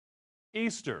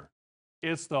Easter.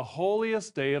 It's the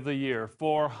holiest day of the year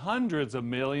for hundreds of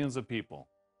millions of people.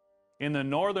 In the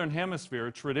Northern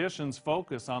Hemisphere, traditions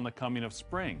focus on the coming of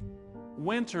spring.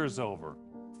 Winter's over.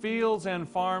 Fields and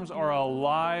farms are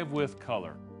alive with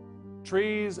color.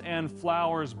 Trees and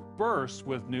flowers burst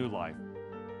with new life.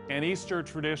 And Easter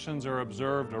traditions are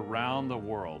observed around the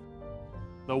world.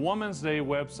 The Woman's Day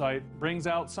website brings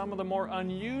out some of the more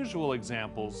unusual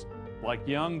examples, like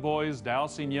young boys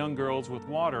dousing young girls with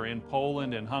water in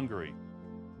Poland and Hungary.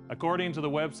 According to the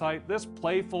website, this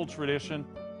playful tradition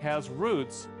has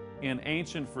roots in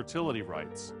ancient fertility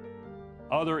rites.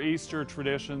 Other Easter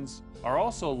traditions are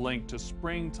also linked to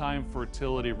springtime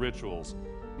fertility rituals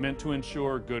meant to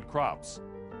ensure good crops.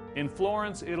 In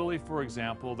Florence, Italy, for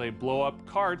example, they blow up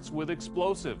carts with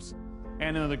explosives.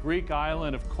 And in the Greek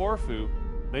island of Corfu,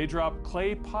 they drop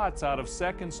clay pots out of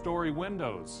second-story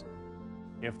windows.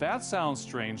 If that sounds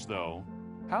strange, though,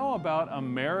 how about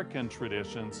American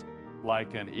traditions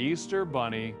like an Easter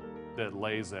bunny that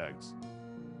lays eggs?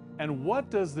 And what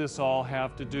does this all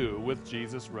have to do with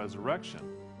Jesus' resurrection?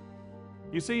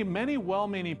 You see, many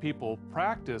well-meaning people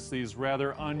practice these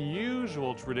rather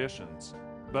unusual traditions,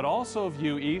 but also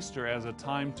view Easter as a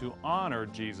time to honor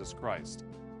Jesus Christ.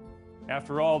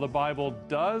 After all, the Bible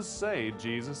does say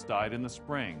Jesus died in the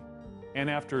spring, and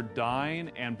after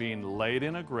dying and being laid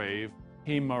in a grave,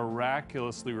 he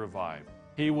miraculously revived.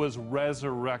 He was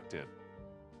resurrected.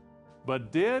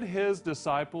 But did his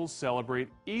disciples celebrate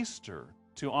Easter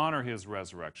to honor his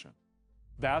resurrection?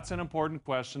 That's an important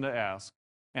question to ask,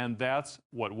 and that's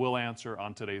what we'll answer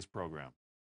on today's program.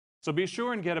 So be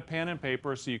sure and get a pen and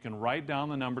paper so you can write down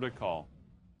the number to call.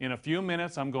 In a few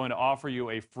minutes, I'm going to offer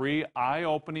you a free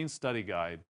eye-opening study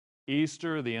guide,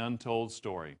 Easter, the Untold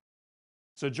Story.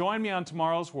 So join me on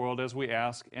Tomorrow's World as we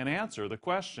ask and answer the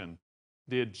question,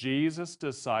 did Jesus'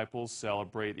 disciples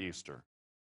celebrate Easter?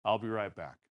 I'll be right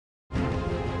back.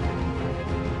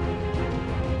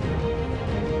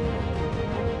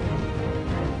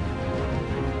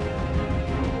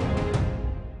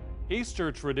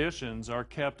 Easter traditions are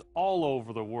kept all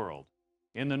over the world.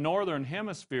 In the Northern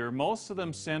Hemisphere, most of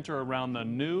them center around the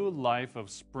new life of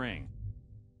spring.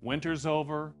 Winter's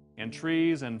over, and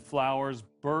trees and flowers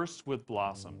burst with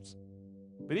blossoms.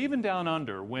 But even down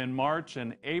under, when March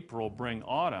and April bring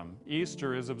autumn,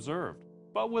 Easter is observed,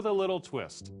 but with a little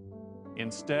twist.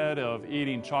 Instead of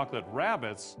eating chocolate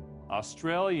rabbits,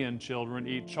 Australian children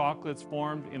eat chocolates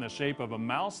formed in the shape of a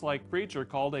mouse-like creature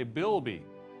called a bilby.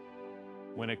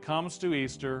 When it comes to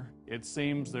Easter, it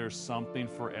seems there's something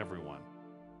for everyone.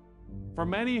 For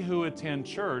many who attend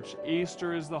church,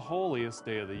 Easter is the holiest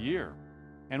day of the year.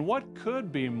 And what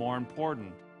could be more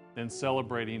important than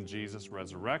celebrating Jesus'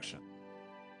 resurrection?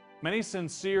 Many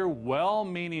sincere,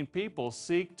 well-meaning people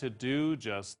seek to do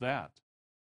just that.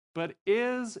 But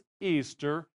is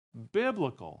Easter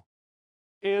biblical?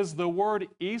 Is the word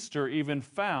Easter even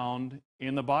found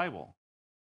in the Bible?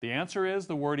 The answer is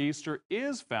the word Easter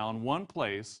is found one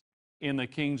place in the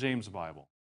King James Bible.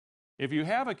 If you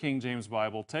have a King James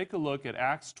Bible, take a look at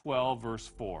Acts 12, verse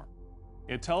 4.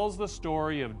 It tells the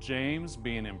story of James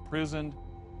being imprisoned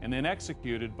and then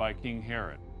executed by King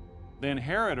Herod. Then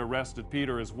Herod arrested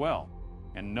Peter as well.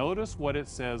 And notice what it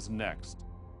says next.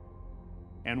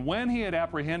 And when he had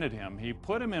apprehended him, he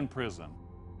put him in prison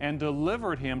and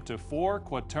delivered him to 4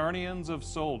 quaternions of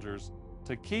soldiers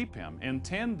to keep him,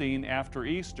 intending after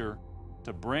Easter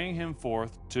to bring him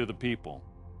forth to the people.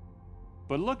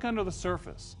 But look under the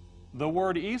surface. The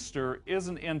word Easter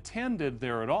isn't intended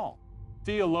there at all.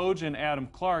 Theologian Adam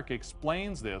Clarke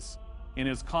explains this in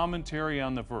his commentary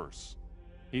on the verse.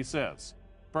 He says,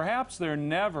 "Perhaps there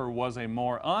never was a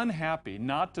more unhappy,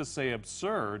 not to say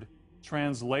absurd,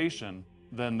 translation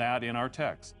than that in our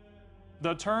text.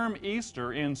 The term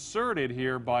Easter inserted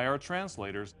here by our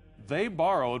translators, they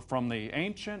borrowed from the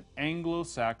ancient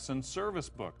Anglo-Saxon service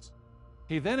books."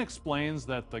 He then explains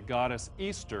that the goddess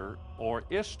Easter, or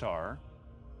Ishtar,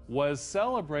 was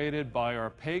celebrated by our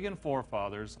pagan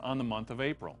forefathers on the month of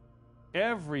April.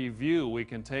 Every view we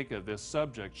can take of this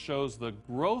subject shows the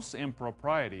gross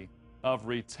impropriety of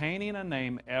retaining a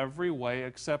name every way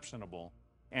exceptionable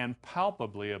and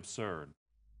palpably absurd.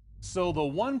 So the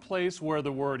one place where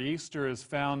the word Easter is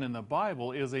found in the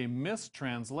Bible is a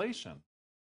mistranslation.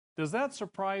 Does that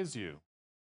surprise you?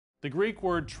 The Greek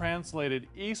word translated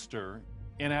Easter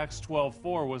in Acts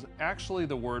 12:4 was actually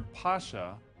the word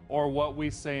Pascha, or what we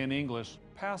say in English,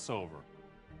 Passover.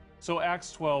 So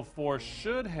Acts 12:4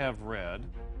 should have read,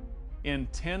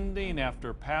 intending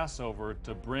after Passover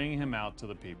to bring him out to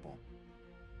the people.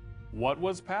 What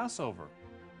was Passover?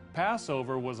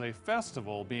 Passover was a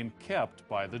festival being kept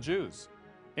by the Jews.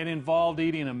 It involved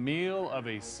eating a meal of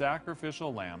a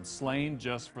sacrificial lamb slain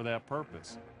just for that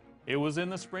purpose. It was in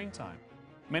the springtime.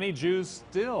 Many Jews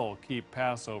still keep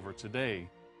Passover today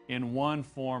in one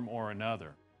form or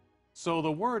another. So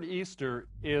the word Easter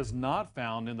is not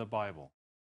found in the Bible.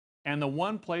 And the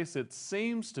one place it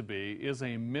seems to be is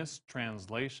a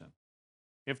mistranslation.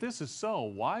 If this is so,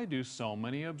 why do so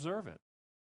many observe it?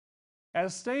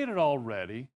 As stated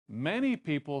already, many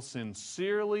people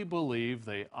sincerely believe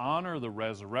they honor the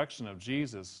resurrection of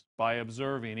Jesus by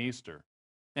observing Easter.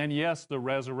 And yes, the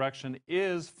resurrection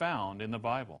is found in the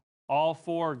Bible. All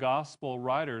four gospel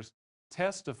writers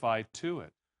testify to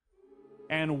it.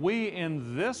 And we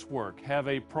in this work have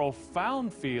a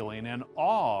profound feeling and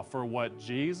awe for what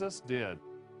Jesus did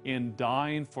in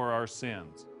dying for our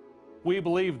sins. We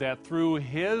believe that through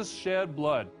His shed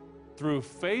blood, through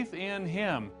faith in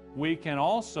Him, we can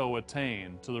also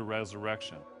attain to the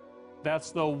resurrection.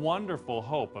 That's the wonderful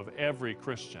hope of every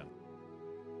Christian.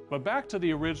 But back to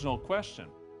the original question.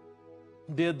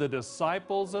 Did the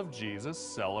disciples of Jesus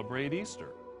celebrate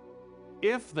Easter?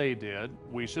 If they did,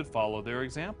 we should follow their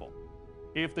example.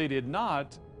 If they did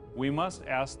not, we must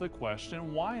ask the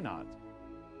question, why not?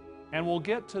 And we'll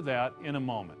get to that in a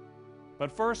moment.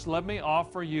 But first, let me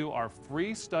offer you our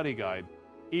free study guide,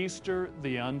 Easter,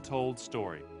 the Untold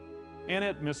Story. In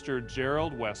it, Mr.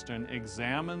 Gerald Weston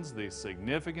examines the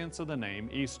significance of the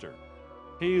name Easter.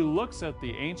 He looks at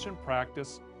the ancient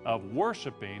practice of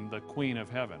worshiping the Queen of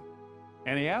Heaven.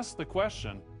 And he asks the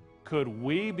question, could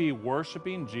we be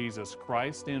worshiping Jesus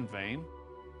Christ in vain?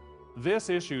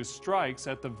 This issue strikes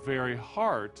at the very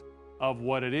heart of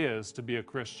what it is to be a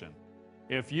Christian.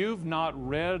 If you've not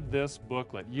read this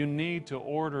booklet, you need to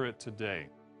order it today.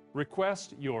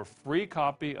 Request your free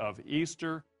copy of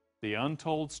Easter, the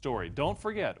Untold Story. Don't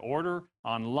forget, order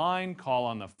online, call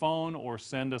on the phone, or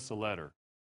send us a letter.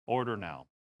 Order now.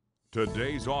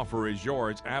 Today's offer is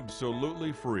yours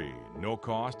absolutely free. No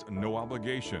cost, no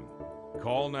obligation.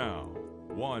 Call now.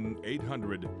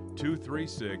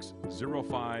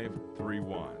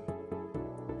 1-800-236-0531.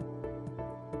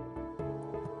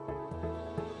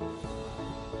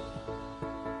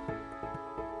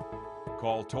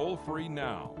 Call toll-free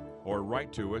now or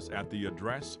write to us at the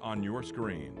address on your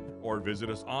screen or visit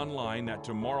us online at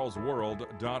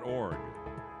tomorrowsworld.org.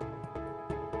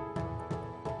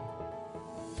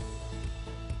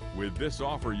 With this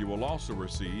offer, you will also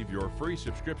receive your free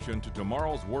subscription to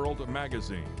Tomorrow's World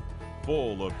magazine,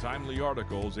 full of timely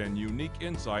articles and unique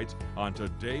insights on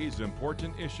today's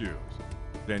important issues.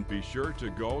 Then be sure to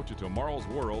go to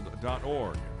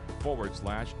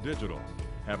tomorrowsworld.org/digital.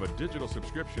 Have a digital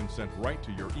subscription sent right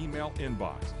to your email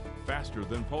inbox, faster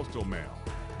than postal mail.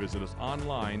 Visit us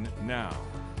online now.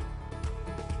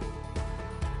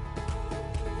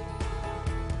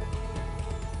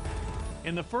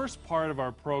 In the first part of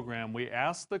our program, we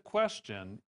asked the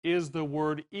question, is the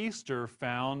word Easter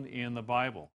found in the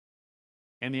Bible?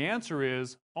 And the answer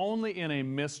is only in a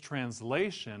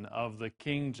mistranslation of the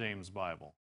King James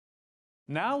Bible.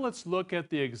 Now let's look at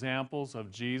the examples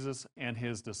of Jesus and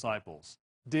His disciples.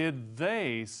 Did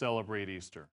they celebrate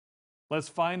Easter? Let's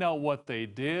find out what they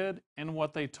did and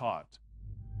what they taught.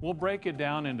 We'll break it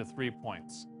down into 3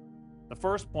 points. The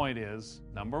first point is,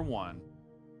 number 1,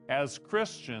 as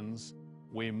Christians,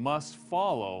 we must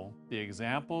follow the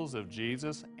examples of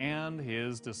Jesus and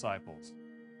His disciples.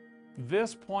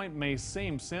 This point may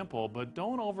seem simple, but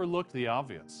don't overlook the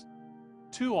obvious.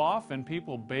 Too often,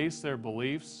 people base their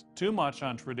beliefs too much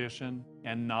on tradition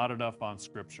and not enough on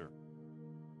Scripture.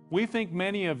 We think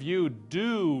many of you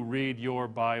do read your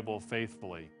Bible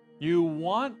faithfully. You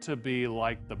want to be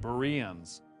like the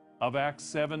Bereans of Acts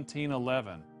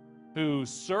 17:11, who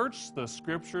searched the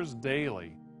Scriptures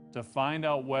daily to find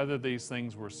out whether these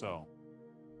things were so.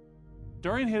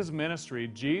 During His ministry,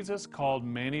 Jesus called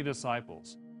many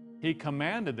disciples. He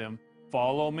commanded them,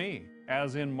 "Follow me,"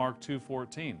 as in Mark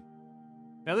 2:14.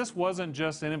 Now, this wasn't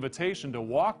just an invitation to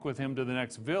walk with Him to the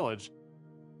next village,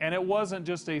 and it wasn't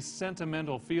just a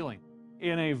sentimental feeling.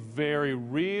 In a very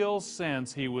real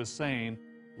sense, He was saying,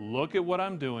 "Look at what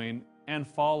I'm doing and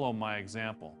follow my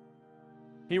example."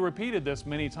 He repeated this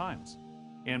many times.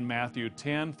 In Matthew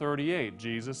 10:38,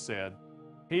 Jesus said,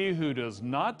 "He who does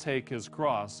not take his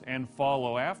cross and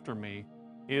follow after me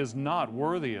is not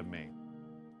worthy of me."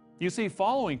 You see,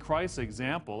 following Christ's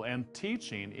example and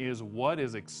teaching is what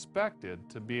is expected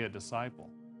to be a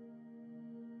disciple.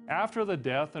 After the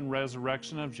death and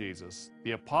resurrection of Jesus,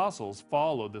 the apostles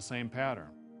followed the same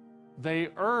pattern. They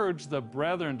urged the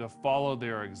brethren to follow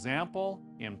their example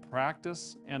in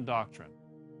practice and doctrine.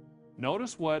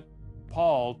 Notice what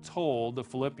Paul told the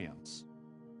Philippians.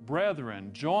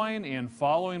 "Brethren, join in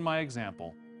following my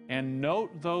example and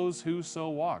note those who so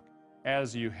walk,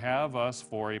 as you have us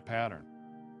for a pattern.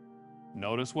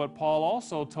 Notice what Paul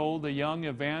also told the young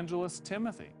evangelist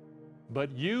Timothy.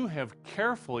 But you have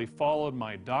carefully followed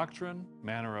my doctrine,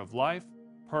 manner of life,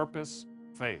 purpose,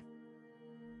 faith.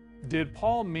 Did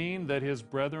Paul mean that his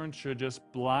brethren should just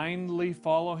blindly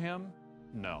follow him?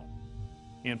 No.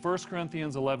 In 1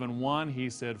 Corinthians 11:1, he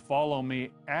said, "Follow me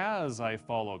as I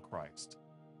follow Christ."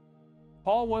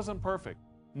 Paul wasn't perfect,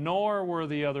 nor were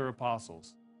the other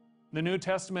apostles. The New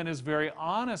Testament is very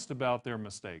honest about their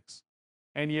mistakes,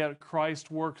 and yet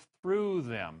Christ worked through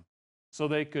them so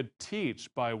they could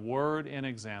teach by word and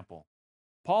example.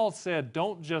 Paul said,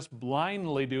 "Don't just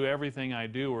blindly do everything I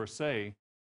do or say.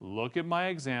 Look at my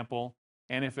example,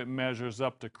 and if it measures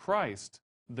up to Christ,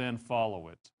 then follow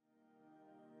it."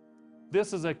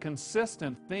 This is a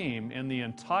consistent theme in the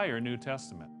entire New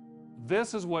Testament.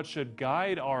 This is what should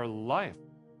guide our life,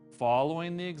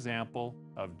 following the example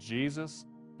of Jesus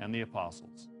and the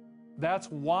apostles.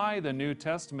 That's why the New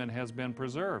Testament has been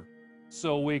preserved,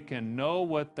 so we can know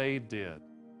what they did.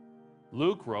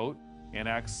 Luke wrote in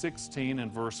Acts 16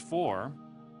 and verse 4,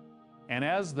 "And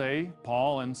as they,"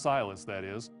 Paul and Silas that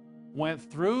is, "went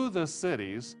through the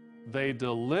cities, they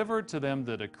delivered to them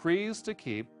the decrees to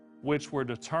keep, which were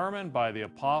determined by the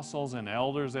apostles and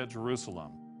elders at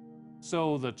Jerusalem.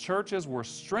 So the churches were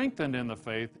strengthened in the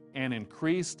faith and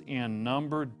increased in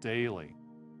number daily."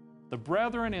 The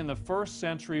brethren in the first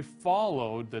century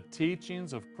followed the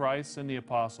teachings of Christ and the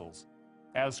apostles.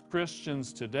 As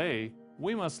Christians today,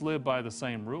 we must live by the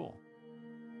same rule.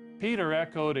 Peter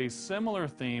echoed a similar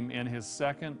theme in his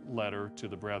second letter to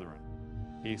the brethren.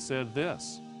 He said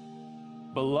this,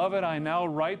 "Beloved, I now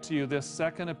write to you this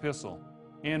second epistle,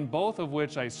 in both of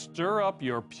which I stir up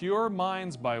your pure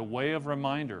minds by way of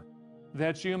reminder,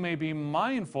 that you may be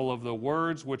mindful of the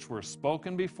words which were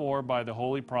spoken before by the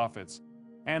holy prophets,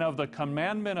 and of the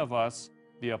commandment of us,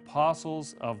 the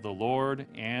apostles of the Lord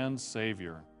and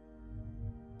Savior."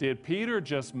 Did Peter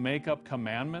just make up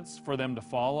commandments for them to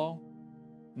follow?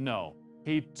 No,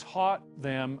 he taught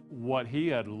them what he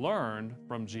had learned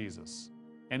from Jesus,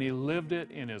 and he lived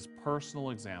it in his personal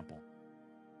example.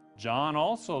 John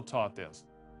also taught this.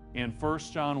 In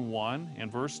 1 John 1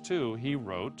 and verse 2, he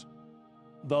wrote,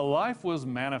 "The life was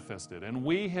manifested, and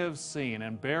we have seen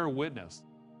and bear witness,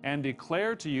 and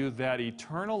declare to you that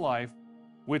eternal life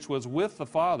which was with the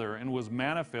Father and was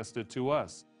manifested to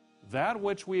us. That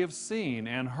which we have seen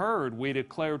and heard we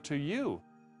declare to you,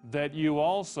 that you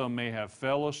also may have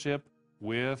fellowship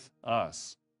with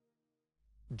us."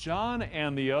 John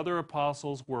and the other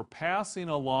apostles were passing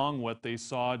along what they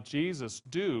saw Jesus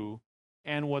do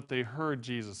and what they heard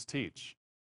Jesus teach.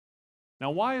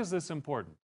 Now, why is this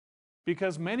important?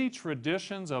 Because many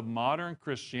traditions of modern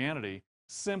Christianity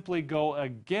simply go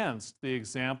against the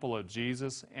example of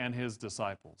Jesus and his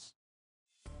disciples.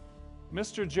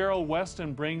 Mr. Gerald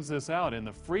Weston brings this out in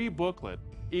the free booklet,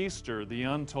 Easter, the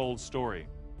Untold Story.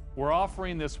 We're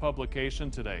offering this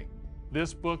publication today.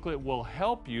 This booklet will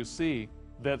help you see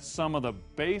that some of the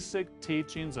basic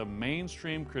teachings of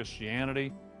mainstream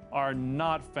Christianity are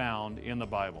not found in the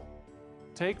Bible.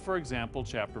 Take, for example,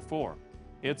 chapter 4.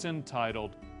 It's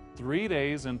entitled 3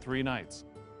 Days and 3 Nights.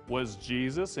 Was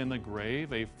Jesus in the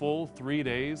grave a full 3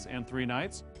 days and 3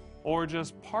 nights, or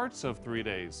just parts of 3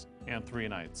 days and 3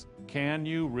 nights? Can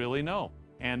you really know?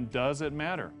 And does it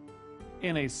matter?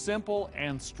 In a simple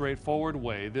and straightforward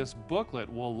way, this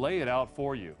booklet will lay it out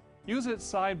for you. Use it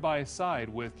side by side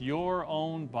with your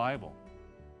own Bible.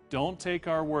 Don't take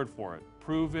our word for it.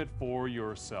 Prove it for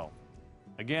yourself.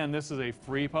 Again, this is a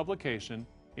free publication.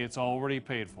 It's already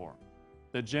paid for.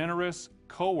 The generous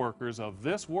co-workers of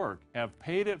this work have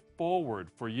paid it forward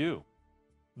for you.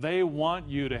 They want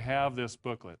you to have this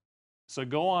booklet. So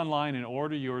go online and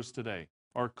order yours today,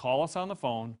 or call us on the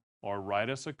phone, or write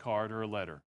us a card or a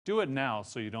letter. Do it now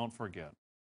so you don't forget.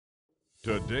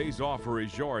 Today's offer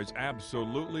is yours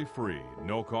absolutely free,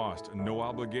 no cost, no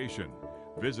obligation.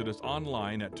 Visit us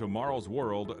online at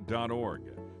tomorrowsworld.org.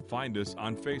 Find us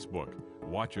on Facebook,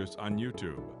 watch us on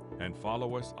YouTube, and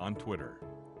follow us on Twitter.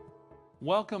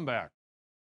 Welcome back.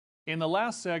 In the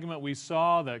last segment, we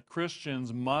saw that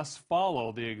Christians must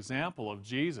follow the example of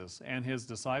Jesus and his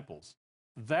disciples.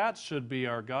 That should be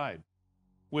our guide.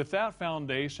 With that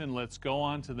foundation, let's go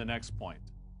on to the next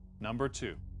point. Number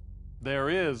 2, there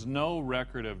is no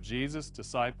record of Jesus'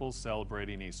 disciples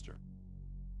celebrating Easter.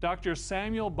 Dr.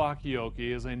 Samuel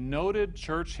Bacchiocchi is a noted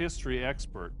church history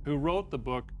expert who wrote the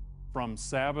book From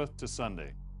Sabbath to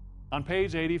Sunday. On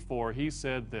page 84, he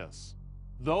said this,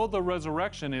 "Though the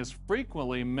resurrection is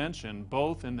frequently mentioned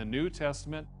both in the New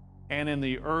Testament and in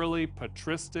the early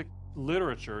patristic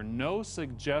literature, no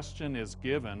suggestion is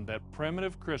given that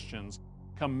primitive Christians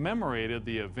commemorated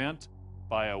the event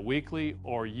by a weekly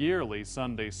or yearly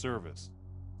Sunday service.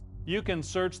 You can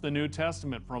search the New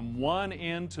Testament from one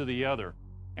end to the other,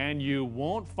 and you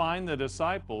won't find the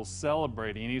disciples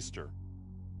celebrating Easter.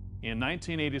 In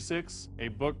 1986, a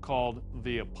book called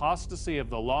The Apostasy of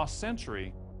the Lost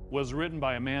Century was written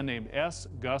by a man named S.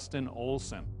 Gustin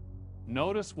Olson.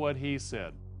 Notice what he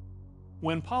said.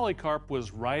 When Polycarp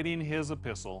was writing his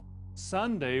epistle,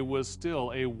 Sunday was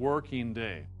still a working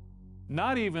day.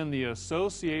 Not even the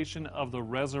association of the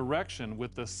resurrection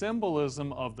with the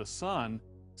symbolism of the sun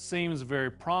seems very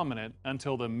prominent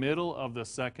until the middle of the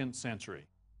 2nd century.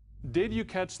 Did you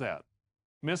catch that?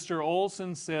 Mr.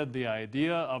 Olson said the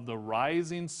idea of the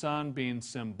rising sun being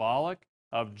symbolic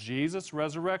of Jesus'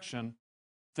 resurrection,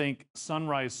 think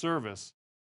sunrise service,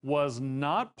 was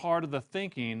not part of the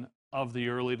thinking of the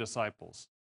early disciples.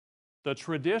 The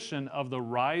tradition of the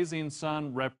rising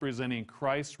sun representing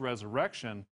Christ's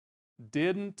resurrection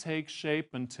didn't take shape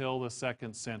until the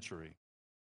 2nd century.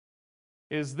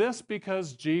 Is this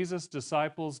because Jesus'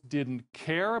 disciples didn't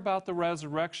care about the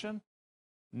resurrection?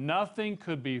 Nothing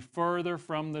could be further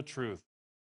from the truth.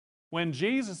 When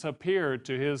Jesus appeared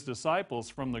to his disciples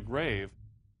from the grave,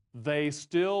 they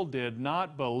still did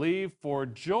not believe for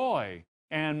joy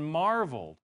and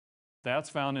marveled. That's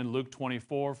found in Luke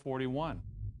 24:41.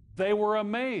 They were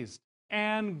amazed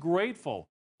and grateful.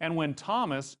 And when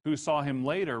Thomas, who saw him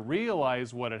later,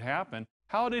 realized what had happened,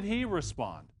 how did he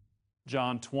respond?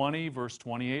 John 20, verse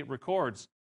 28 records,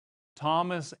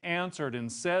 Thomas answered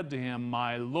and said to him,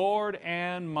 "My Lord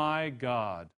and my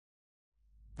God."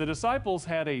 The disciples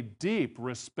had a deep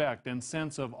respect and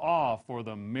sense of awe for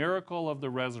the miracle of the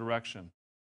resurrection,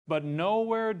 but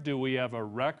nowhere do we have a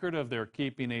record of their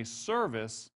keeping a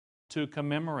service to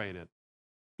commemorate it.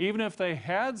 Even if they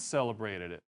had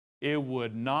celebrated it, it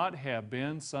would not have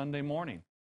been Sunday morning.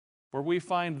 For we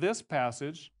find this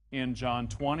passage in John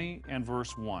 20 and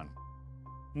verse 1.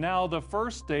 Now the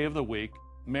first day of the week,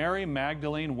 Mary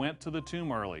Magdalene went to the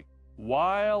tomb early,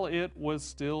 while it was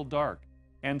still dark,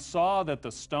 and saw that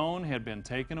the stone had been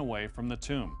taken away from the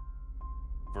tomb.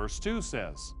 Verse 2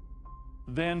 says,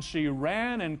 Then she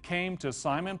ran and came to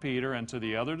Simon Peter and to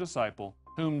the other disciple,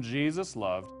 whom Jesus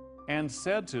loved, and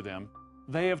said to them,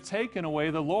 They have taken away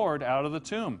the Lord out of the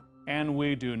tomb, and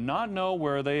we do not know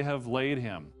where they have laid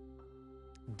him.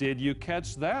 Did you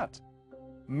catch that?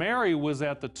 Mary was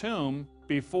at the tomb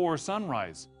before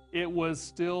sunrise. It was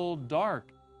still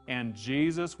dark, and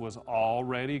Jesus was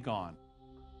already gone.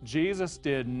 Jesus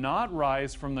did not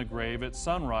rise from the grave at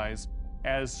sunrise,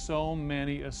 as so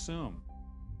many assume.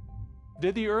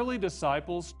 Did the early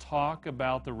disciples talk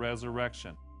about the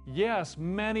resurrection? Yes,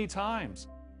 many times.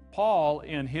 Paul,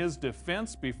 in his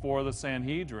defense before the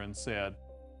Sanhedrin, said,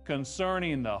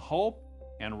 Concerning the hope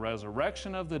and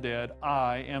resurrection of the dead,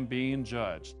 I am being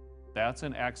judged. That's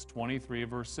in Acts 23,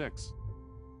 verse 6.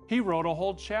 He wrote a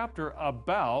whole chapter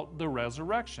about the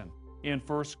resurrection in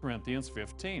 1 Corinthians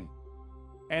 15.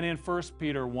 And in 1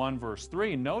 Peter 1, verse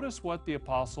 3, notice what the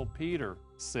Apostle Peter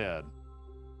said.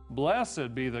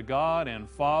 Blessed be the God and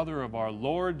Father of our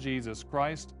Lord Jesus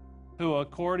Christ, who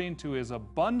according to his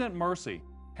abundant mercy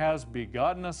has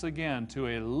begotten us again to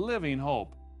a living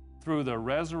hope through the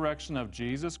resurrection of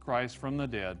Jesus Christ from the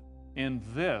dead. In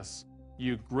this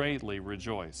you greatly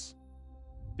rejoice.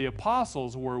 The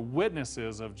apostles were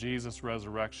witnesses of Jesus'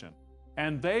 resurrection,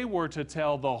 and they were to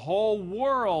tell the whole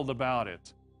world about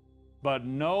it. But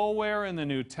nowhere in the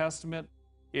New Testament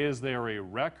is there a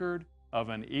record of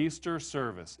an Easter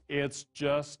service. It's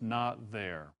just not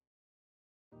there.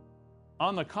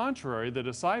 On the contrary, the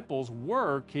disciples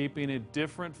were keeping a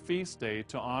different feast day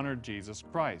to honor Jesus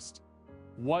Christ.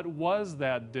 What was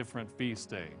that different feast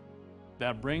day?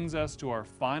 That brings us to our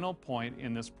final point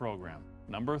in this program.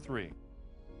 Number 3.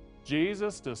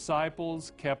 Jesus'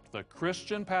 disciples kept the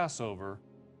Christian Passover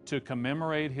to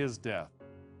commemorate his death.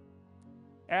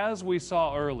 As we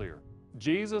saw earlier,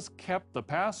 Jesus kept the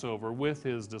Passover with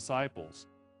his disciples.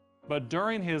 But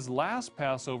during his last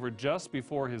Passover just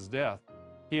before his death,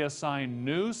 he assigned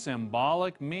new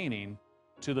symbolic meaning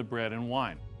to the bread and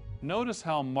wine. Notice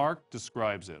how Mark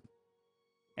describes it.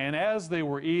 And as they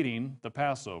were eating the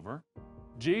Passover,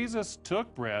 Jesus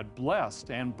took bread,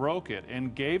 blessed, and broke it,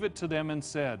 and gave it to them and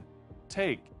said,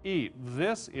 Take, eat,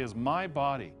 this is my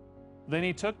body. Then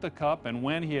he took the cup, and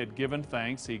when he had given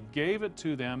thanks, he gave it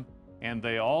to them, and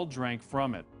they all drank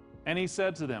from it. And he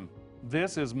said to them,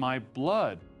 This is my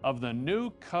blood of the new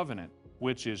covenant,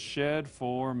 which is shed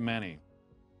for many.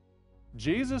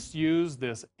 Jesus used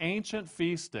this ancient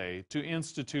feast day to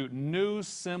institute new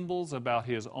symbols about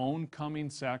his own coming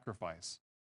sacrifice.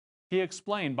 He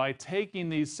explained, by taking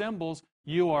these symbols,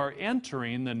 you are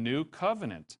entering the new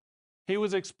covenant. He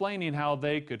was explaining how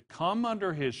they could come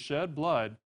under his shed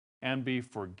blood and be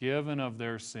forgiven of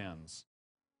their sins.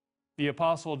 The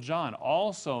Apostle John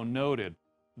also noted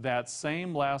that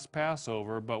same last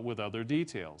Passover, but with other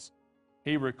details.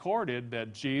 He recorded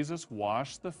that Jesus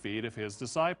washed the feet of his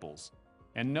disciples.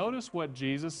 And notice what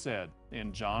Jesus said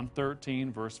in John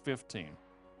 13, verse 15.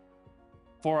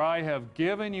 For I have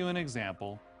given you an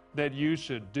example that you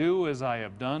should do as I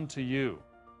have done to you.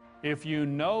 If you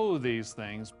know these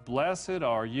things, blessed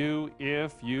are you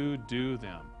if you do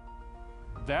them.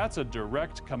 That's a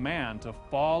direct command to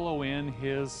follow in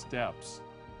his steps.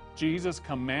 Jesus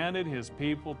commanded his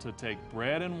people to take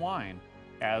bread and wine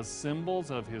as symbols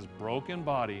of his broken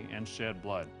body and shed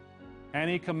blood. And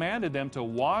he commanded them to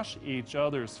wash each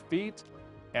other's feet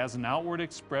as an outward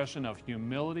expression of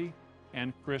humility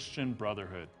and Christian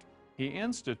brotherhood. He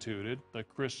instituted the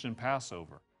Christian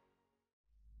Passover.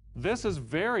 This is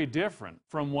very different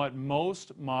from what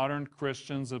most modern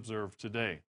Christians observe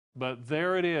today. But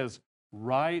there it is,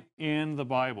 right in the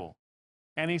Bible.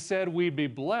 And he said we'd be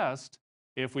blessed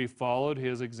if we followed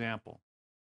his example.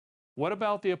 What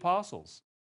about the apostles?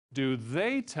 Do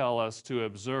they tell us to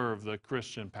observe the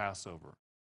Christian Passover?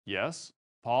 Yes,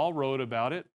 Paul wrote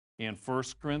about it in 1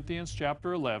 Corinthians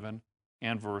chapter 11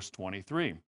 and verse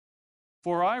 23.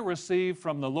 For I received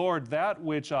from the Lord that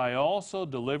which I also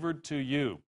delivered to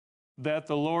you, that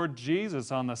the Lord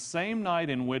Jesus, on the same night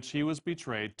in which he was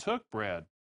betrayed, took bread,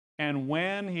 and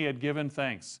when he had given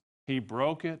thanks, he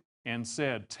broke it and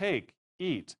said, Take,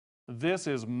 eat, this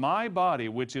is my body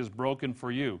which is broken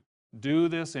for you. Do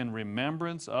this in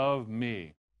remembrance of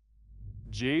me.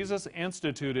 Jesus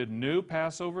instituted new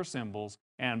Passover symbols,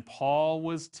 and Paul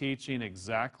was teaching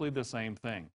exactly the same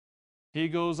thing. He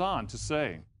goes on to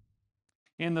say,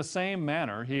 in the same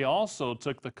manner, he also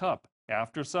took the cup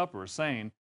after supper,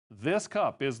 saying, This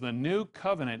cup is the new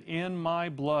covenant in my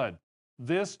blood.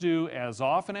 This do as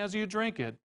often as you drink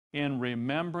it in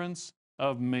remembrance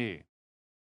of me.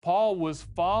 Paul was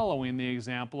following the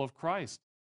example of Christ,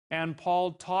 and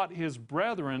Paul taught his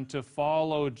brethren to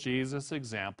follow Jesus'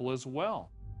 example as well.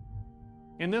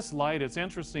 In this light, it's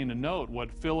interesting to note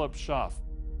what Philip Schaff,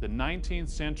 the 19th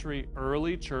century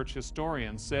early church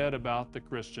historian, said about the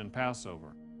Christian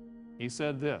Passover. He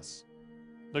said this,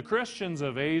 the Christians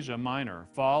of Asia Minor,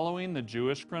 following the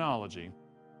Jewish chronology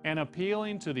and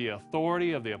appealing to the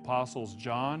authority of the apostles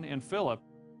John and Philip,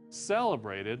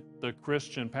 celebrated the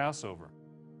Christian Passover.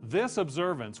 This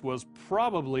observance was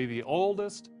probably the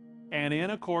oldest and in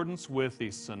accordance with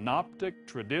the synoptic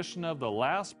tradition of the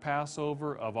last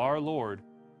Passover of our Lord,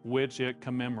 which it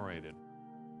commemorated.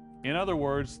 In other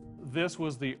words, this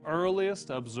was the earliest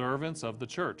observance of the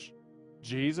church.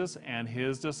 Jesus and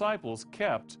his disciples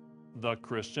kept the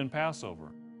Christian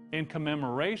Passover in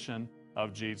commemoration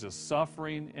of Jesus'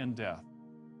 suffering and death.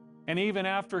 And even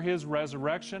after his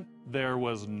resurrection, there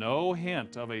was no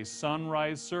hint of a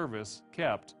sunrise service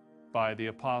kept by the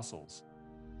apostles.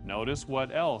 Notice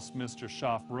what else Mr.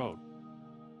 Schaff wrote.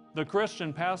 The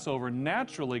Christian Passover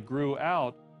naturally grew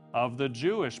out of the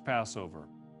Jewish Passover.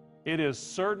 It is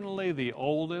certainly the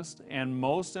oldest and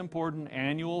most important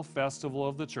annual festival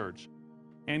of the church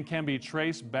and can be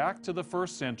traced back to the 1st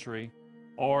century,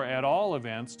 or at all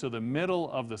events to the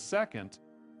middle of the 2nd,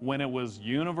 when it was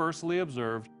universally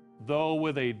observed, though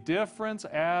with a difference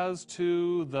as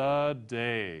to the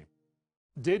day.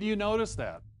 Did you notice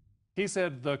that? He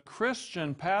said the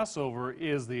Christian Passover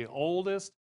is the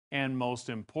oldest and most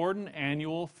important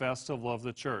annual festival of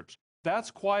the church.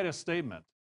 That's quite a statement.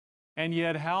 And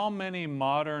yet, how many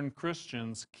modern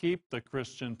Christians keep the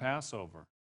Christian Passover?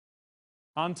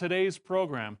 On today's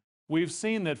program, we've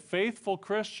seen that faithful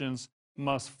Christians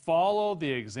must follow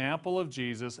the example of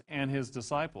Jesus and his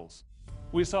disciples.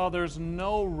 We saw there's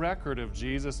no record of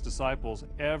Jesus' disciples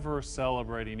ever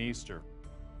celebrating Easter.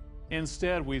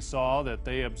 Instead, we saw that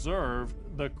they observed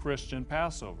the Christian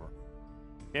Passover.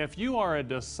 If you are a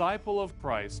disciple of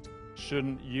Christ,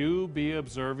 shouldn't you be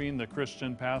observing the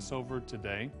Christian Passover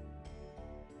today?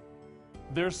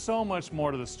 There's so much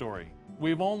more to the story.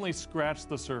 We've only scratched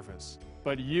the surface,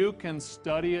 but you can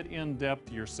study it in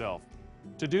depth yourself.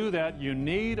 To do that, you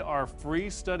need our free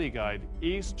study guide,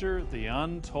 Easter, the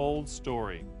Untold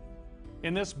Story.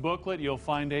 In this booklet, you'll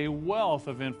find a wealth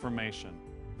of information.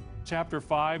 Chapter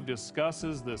 5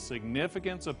 discusses the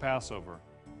significance of Passover.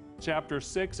 Chapter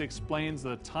 6 explains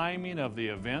the timing of the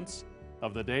events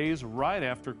of the days right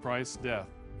after Christ's death.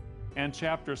 And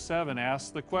Chapter 7 asks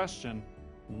the question,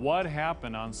 what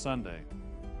happened on Sunday?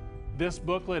 This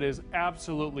booklet is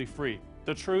absolutely free.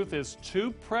 The truth is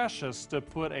too precious to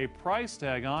put a price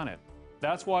tag on it.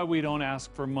 That's why we don't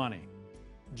ask for money.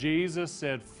 Jesus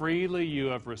said, freely you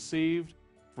have received,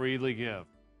 freely give.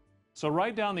 So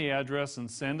write down the address and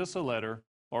send us a letter,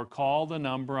 or call the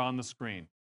number on the screen,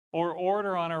 or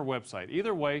order on our website.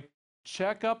 Either way,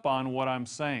 check up on what I'm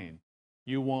saying.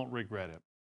 You won't regret it.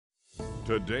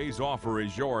 Today's offer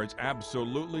is yours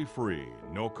absolutely free.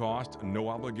 No cost, no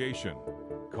obligation.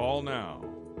 Call now.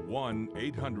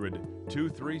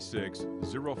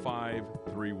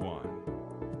 1-800-236-0531.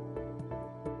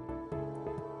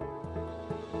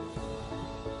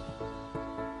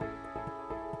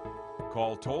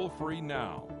 Call toll-free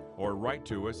now or write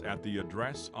to us at the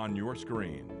address on your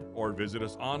screen, or visit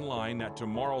us online at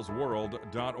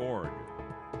tomorrowsworld.org.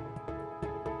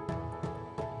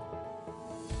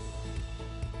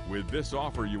 With this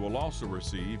offer, you will also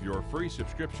receive your free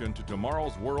subscription to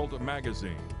Tomorrow's World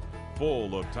magazine,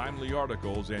 full of timely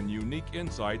articles and unique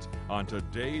insights on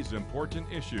today's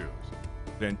important issues.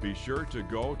 Then be sure to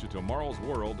go to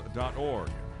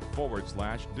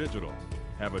tomorrowsworld.org/digital.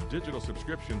 Have a digital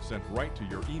subscription sent right to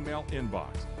your email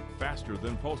inbox, faster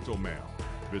than postal mail.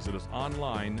 Visit us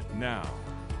online now.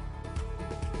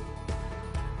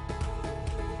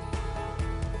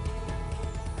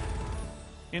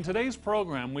 In today's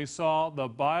program, we saw the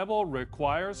Bible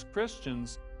requires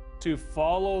Christians to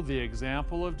follow the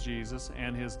example of Jesus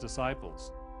and his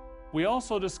disciples. We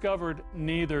also discovered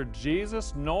neither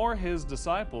Jesus nor his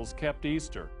disciples kept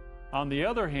Easter. On the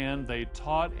other hand, they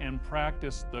taught and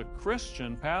practiced the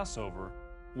Christian Passover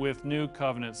with New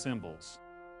Covenant symbols.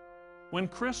 When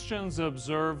Christians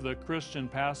observe the Christian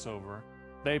Passover,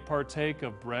 they partake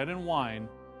of bread and wine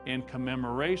in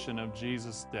commemoration of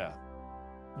Jesus' death.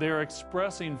 They're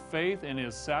expressing faith in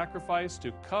his sacrifice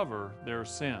to cover their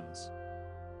sins.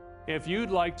 If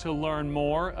you'd like to learn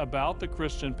more about the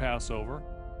Christian Passover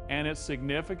and its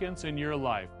significance in your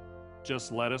life,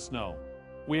 just let us know.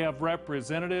 We have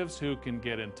representatives who can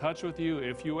get in touch with you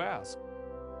if you ask.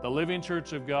 The Living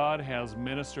Church of God has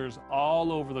ministers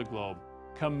all over the globe,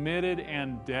 committed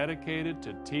and dedicated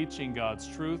to teaching God's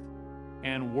truth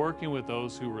and working with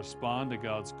those who respond to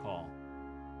God's call.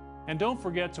 And don't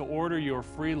forget to order your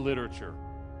free literature.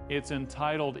 It's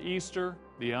entitled Easter,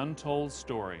 the Untold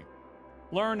Story.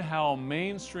 Learn how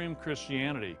mainstream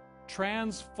Christianity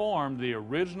transformed the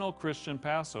original Christian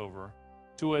Passover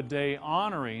to a day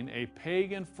honoring a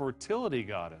pagan fertility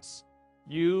goddess.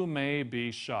 You may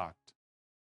be shocked.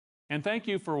 And thank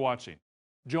you for watching.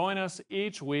 Join us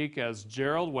each week as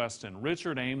Gerald Weston,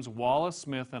 Richard Ames, Wallace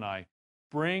Smith, and I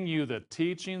bring you the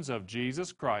teachings of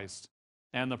Jesus Christ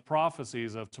and the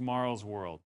prophecies of tomorrow's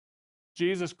world.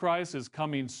 Jesus Christ is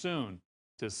coming soon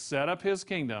to set up his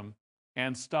kingdom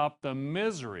and stop the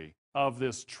misery of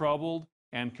this troubled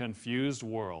and confused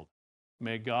world.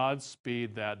 May God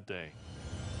speed that day.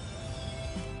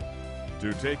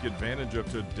 To take advantage of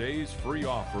today's free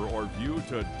offer or view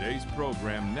today's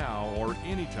program now or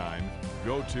anytime,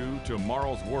 go to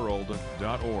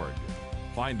tomorrowsworld.org.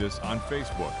 Find us on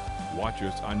Facebook, watch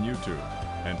us on YouTube,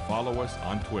 and follow us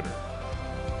on Twitter.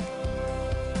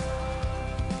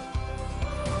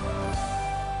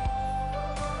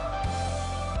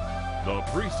 The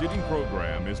preceding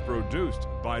program is produced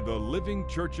by the Living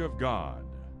Church of God.